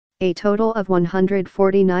A total of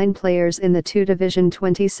 149 players in the 2 Division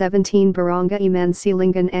 2017 Barangay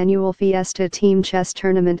Mansilingan Annual Fiesta Team Chess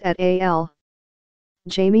Tournament at A.L.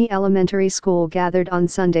 Jamie Elementary School gathered on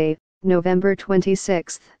Sunday, November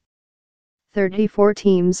 26. 34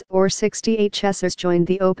 teams or 68 chessers joined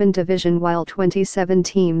the open division while 27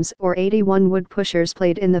 teams or 81 woodpushers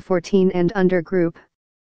played in the 14 and under group.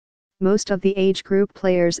 Most of the age group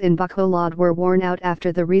players in Bacolod were worn out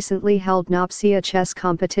after the recently held NOPSIA chess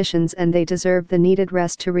competitions and they deserve the needed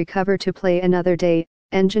rest to recover to play another day,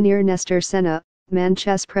 engineer Nestor Sena, Man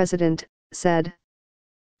Chess president, said.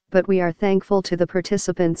 But we are thankful to the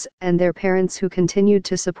participants and their parents who continued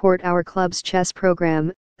to support our club's chess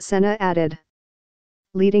program, Sena added.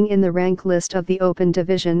 Leading in the rank list of the open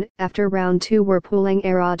division after round 2 were Pulang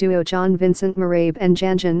Era duo John Vincent Marabe and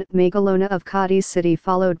Janjan Magalona of Cadiz City,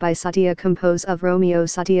 followed by Satya Compose of Romeo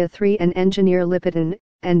Satya III and Engineer Lipitan,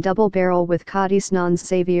 and double barrel with Cadiz Nons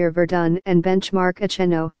Xavier Verdun and Benchmark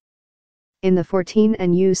Acheno. In the 14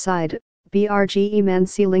 and U side, BRGE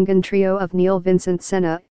Mansilingan trio of Neil Vincent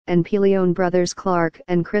Sena and Peleon brothers Clark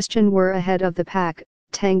and Christian were ahead of the pack.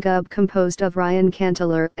 Tangub composed of Ryan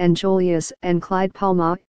Cantelar and Julius and Clyde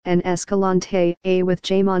Palma, and Escalante A with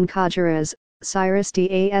Jamon Cajares, Cyrus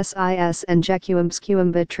Dasis and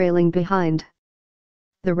Jecuum trailing behind.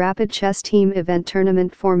 The Rapid Chess Team event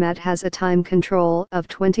tournament format has a time control of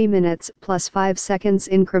 20 minutes plus 5 seconds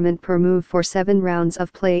increment per move for 7 rounds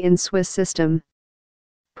of play in Swiss system.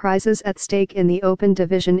 Prizes at stake in the open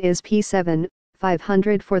division is P7,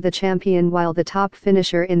 500 for the champion, while the top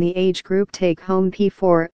finisher in the age group take home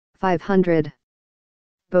P4, 500.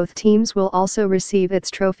 Both teams will also receive its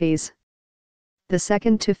trophies. The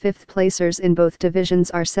 2nd to 5th placers in both divisions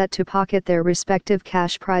are set to pocket their respective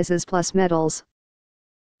cash prizes plus medals.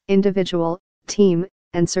 Individual, team,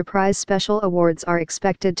 and surprise special awards are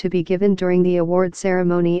expected to be given during the award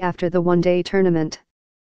ceremony after the one-day tournament.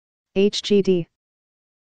 HGD